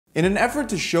In an effort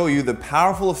to show you the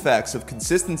powerful effects of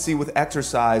consistency with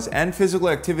exercise and physical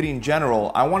activity in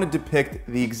general, I want to depict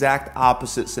the exact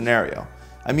opposite scenario.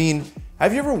 I mean,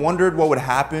 have you ever wondered what would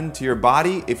happen to your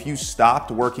body if you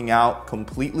stopped working out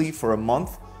completely for a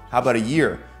month? How about a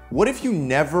year? What if you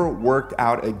never worked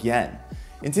out again?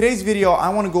 In today's video, I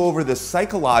want to go over the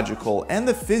psychological and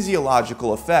the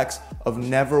physiological effects of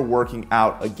never working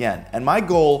out again. And my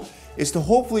goal is to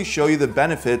hopefully show you the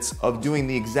benefits of doing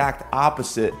the exact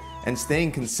opposite and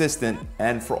staying consistent.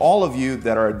 And for all of you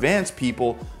that are advanced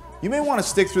people, you may want to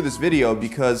stick through this video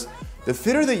because the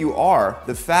fitter that you are,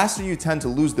 the faster you tend to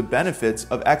lose the benefits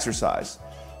of exercise.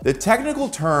 The technical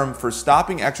term for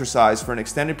stopping exercise for an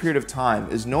extended period of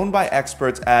time is known by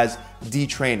experts as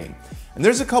detraining. And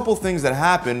there's a couple things that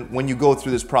happen when you go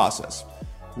through this process.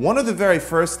 One of the very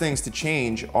first things to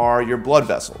change are your blood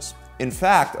vessels. In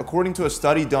fact, according to a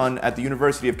study done at the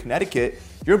University of Connecticut,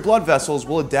 your blood vessels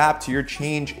will adapt to your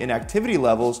change in activity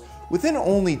levels within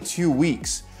only 2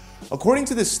 weeks. According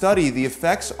to this study, the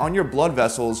effects on your blood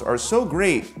vessels are so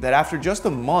great that after just a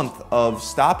month of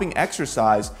stopping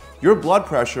exercise, your blood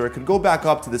pressure could go back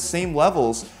up to the same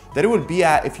levels that it would be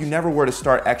at if you never were to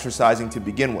start exercising to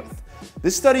begin with.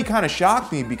 This study kind of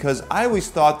shocked me because I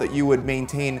always thought that you would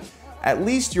maintain at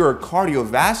least your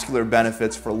cardiovascular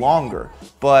benefits for longer,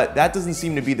 but that doesn't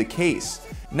seem to be the case.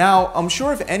 Now, I'm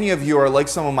sure if any of you are like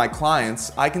some of my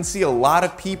clients, I can see a lot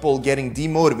of people getting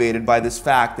demotivated by this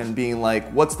fact and being like,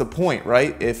 what's the point,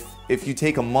 right? If you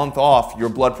take a month off, your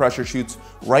blood pressure shoots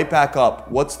right back up.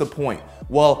 What's the point?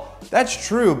 Well, that's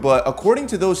true, but according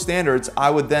to those standards, I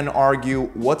would then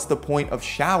argue, what's the point of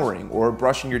showering or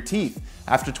brushing your teeth?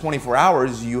 After 24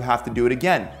 hours, you have to do it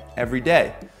again every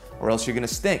day, or else you're gonna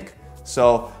stink.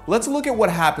 So let's look at what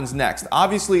happens next.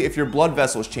 Obviously, if your blood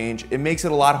vessels change, it makes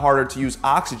it a lot harder to use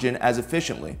oxygen as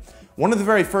efficiently. One of the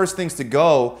very first things to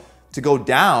go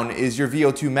down is your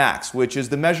VO2 max, which is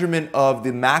the measurement of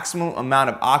the maximum amount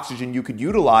of oxygen you could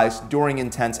utilize during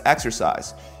intense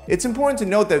exercise. It's important to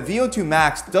note that VO2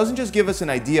 max doesn't just give us an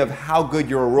idea of how good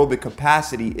your aerobic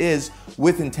capacity is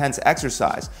with intense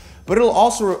exercise, but it'll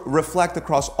also reflect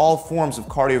across all forms of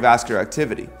cardiovascular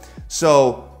activity.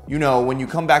 So, you know, when you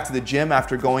come back to the gym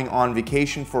after going on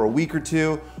vacation for a week or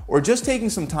two, or just taking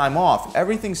some time off,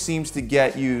 everything seems to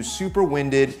get you super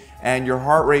winded and your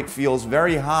heart rate feels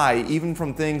very high, even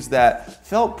from things that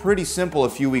felt pretty simple a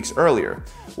few weeks earlier.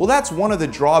 Well, that's one of the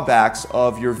drawbacks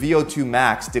of your VO2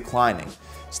 max declining.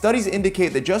 Studies indicate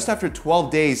that just after 12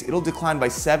 days, it'll decline by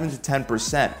 7 to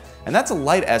 10%. And that's a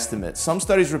light estimate. Some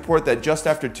studies report that just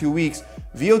after 2 weeks,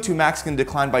 VO2 max can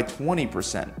decline by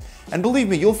 20%. And believe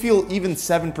me, you'll feel even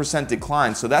 7%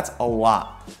 decline, so that's a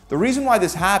lot. The reason why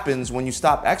this happens when you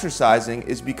stop exercising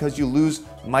is because you lose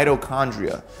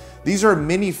mitochondria. These are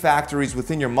mini factories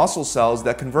within your muscle cells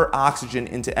that convert oxygen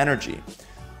into energy.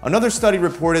 Another study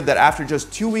reported that after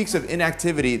just 2 weeks of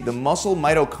inactivity, the muscle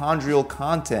mitochondrial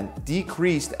content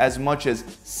decreased as much as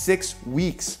 6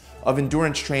 weeks of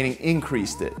endurance training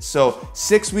increased it. So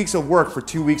 6 weeks of work for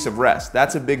 2 weeks of rest.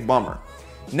 That's a big bummer.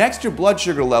 Next, your blood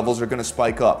sugar levels are going to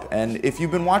spike up. And if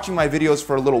you've been watching my videos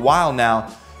for a little while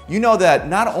now, you know that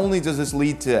not only does this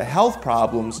lead to health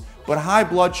problems, but high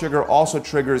blood sugar also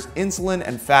triggers insulin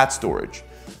and fat storage.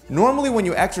 Normally when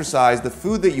you exercise, the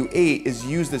food that you ate is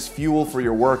used as fuel for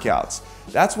your workouts.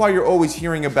 That's why you're always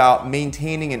hearing about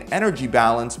maintaining an energy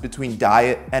balance between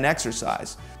diet and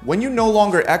exercise. When you no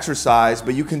longer exercise,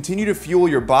 but you continue to fuel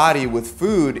your body with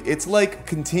food, it's like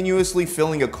continuously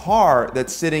filling a car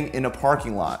that's sitting in a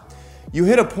parking lot. You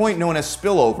hit a point known as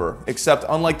spillover, except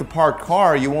unlike the parked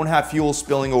car, you won't have fuel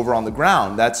spilling over on the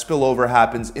ground. That spillover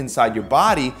happens inside your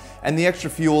body, and the extra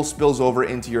fuel spills over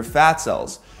into your fat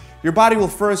cells. Your body will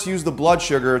first use the blood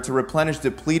sugar to replenish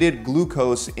depleted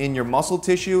glucose in your muscle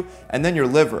tissue and then your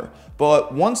liver.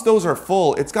 But once those are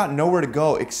full, it's got nowhere to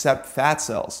go except fat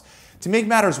cells. To make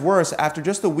matters worse, after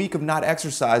just a week of not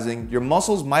exercising, your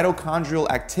muscle's mitochondrial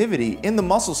activity in the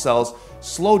muscle cells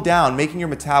slowed down, making your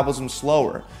metabolism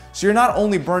slower. So you're not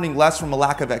only burning less from a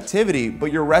lack of activity,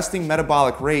 but your resting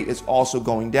metabolic rate is also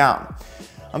going down.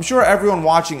 I'm sure everyone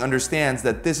watching understands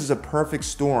that this is a perfect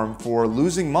storm for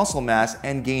losing muscle mass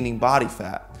and gaining body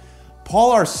fat.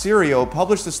 Paul Arciero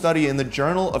published a study in the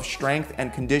Journal of Strength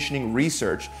and Conditioning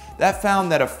Research that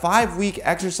found that a 5-week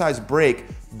exercise break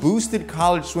boosted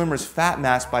college swimmers' fat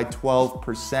mass by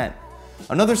 12%.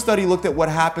 Another study looked at what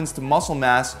happens to muscle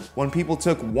mass when people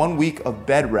took 1 week of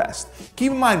bed rest.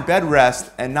 Keep in mind, bed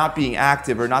rest and not being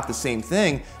active are not the same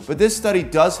thing, but this study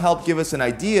does help give us an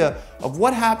idea of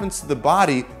what happens to the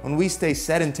body when we stay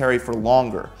sedentary for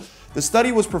longer. The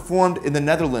study was performed in the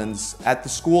Netherlands at the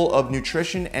School of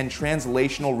Nutrition and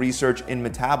Translational Research in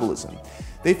Metabolism.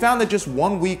 They found that just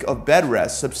 1 week of bed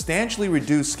rest substantially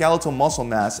reduced skeletal muscle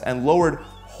mass and lowered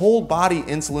whole body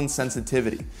insulin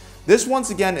sensitivity. This once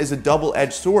again is a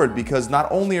double-edged sword because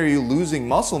not only are you losing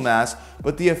muscle mass,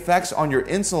 but the effects on your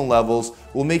insulin levels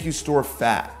will make you store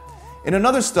fat. In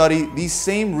another study, these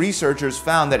same researchers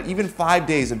found that even 5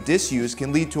 days of disuse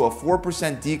can lead to a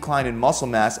 4% decline in muscle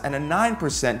mass and a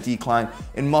 9% decline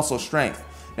in muscle strength.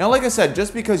 Now, like I said,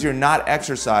 just because you're not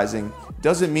exercising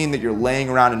doesn't mean that you're laying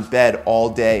around in bed all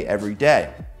day, every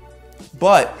day.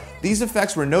 But these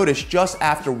effects were noticed just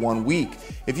after 1 week.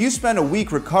 If you spend a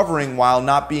week recovering while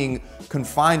not being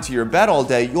confined to your bed all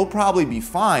day, you'll probably be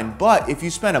fine. But if you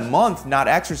spend a month not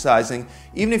exercising,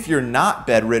 even if you're not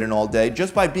bedridden all day,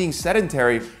 just by being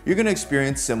sedentary, you're going to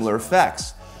experience similar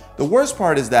effects. The worst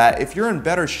part is that if you're in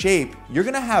better shape, you're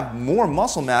going to have more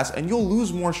muscle mass and you'll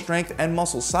lose more strength and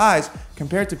muscle size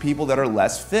compared to people that are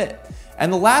less fit.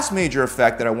 And the last major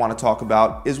effect that I want to talk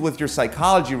about is with your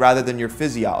psychology rather than your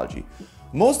physiology.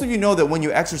 Most of you know that when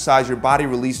you exercise, your body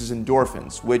releases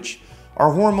endorphins, which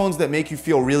are hormones that make you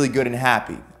feel really good and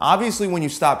happy. Obviously, when you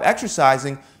stop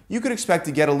exercising, you could expect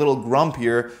to get a little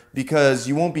grumpier because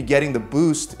you won't be getting the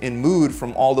boost in mood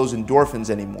from all those endorphins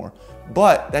anymore.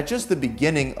 But that's just the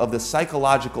beginning of the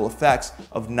psychological effects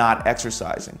of not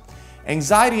exercising.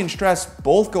 Anxiety and stress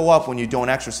both go up when you don't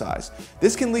exercise.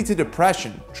 This can lead to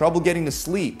depression, trouble getting to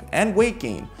sleep, and weight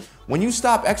gain. When you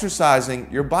stop exercising,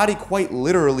 your body quite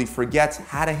literally forgets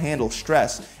how to handle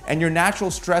stress, and your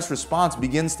natural stress response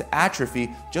begins to atrophy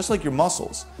just like your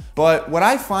muscles. But what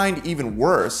I find even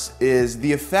worse is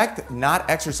the effect not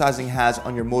exercising has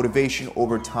on your motivation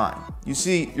over time. You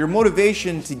see, your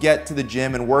motivation to get to the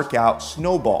gym and work out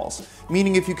snowballs,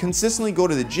 meaning if you consistently go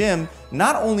to the gym,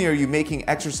 not only are you making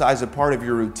exercise a part of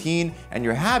your routine and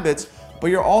your habits, but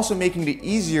you're also making it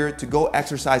easier to go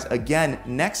exercise again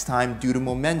next time due to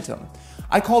momentum.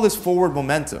 I call this forward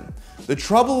momentum. The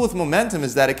trouble with momentum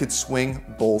is that it could swing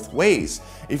both ways.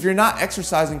 If you're not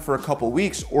exercising for a couple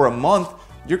weeks or a month,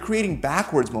 you're creating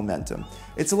backwards momentum.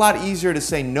 It's a lot easier to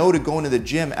say no to going to the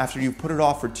gym after you put it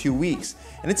off for 2 weeks.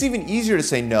 And it's even easier to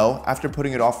say no after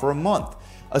putting it off for a month.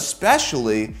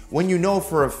 Especially when you know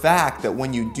for a fact that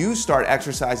when you do start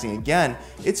exercising again,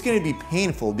 it's going to be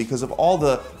painful because of all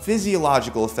the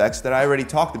physiological effects that I already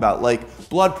talked about, like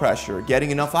blood pressure,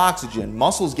 getting enough oxygen,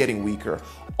 muscles getting weaker.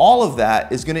 All of that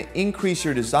is going to increase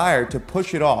your desire to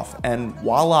push it off, and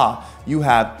voila, you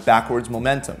have backwards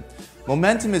momentum.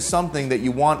 Momentum is something that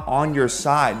you want on your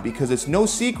side because it's no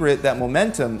secret that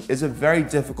momentum is a very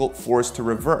difficult force to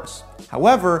reverse.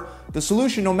 However, the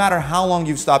solution, no matter how long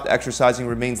you've stopped exercising,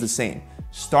 remains the same.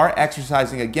 Start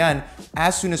exercising again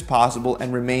as soon as possible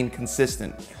and remain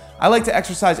consistent. I like to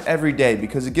exercise every day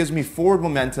because it gives me forward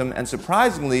momentum and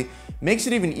surprisingly makes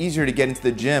it even easier to get into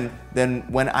the gym than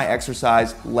when I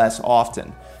exercise less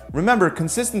often. Remember,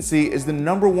 consistency is the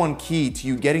 #1 key to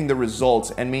you getting the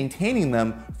results and maintaining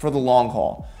them for the long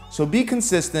haul. So be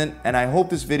consistent, and I hope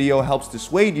this video helps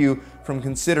dissuade you from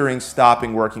considering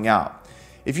stopping working out.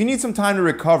 If you need some time to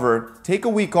recover, take a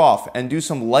week off and do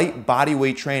some light body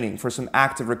weight training for some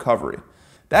active recovery.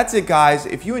 That's it, guys.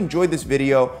 If you enjoyed this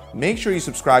video, make sure you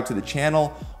subscribe to the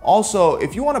channel. Also,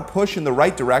 if you want to push in the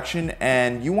right direction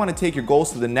and you want to take your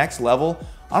goals to the next level,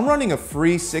 I'm running a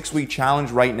free 6-week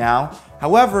challenge right now.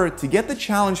 However, to get the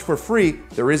challenge for free,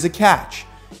 there is a catch.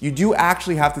 You do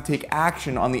actually have to take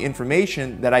action on the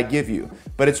information that I give you,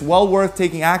 but it's well worth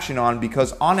taking action on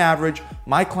because on average,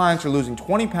 my clients are losing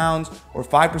 20 pounds or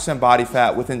 5% body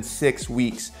fat within 6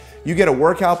 weeks. You get a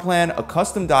workout plan, a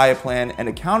custom diet plan, and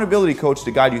accountability coach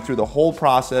to guide you through the whole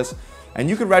process, and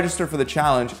you can register for the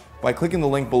challenge by clicking the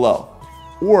link below.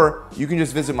 Or you can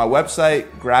just visit my website,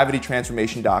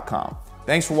 gravitytransformation.com.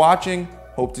 Thanks for watching.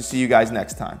 Hope to see you guys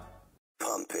next time.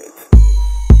 Pump it.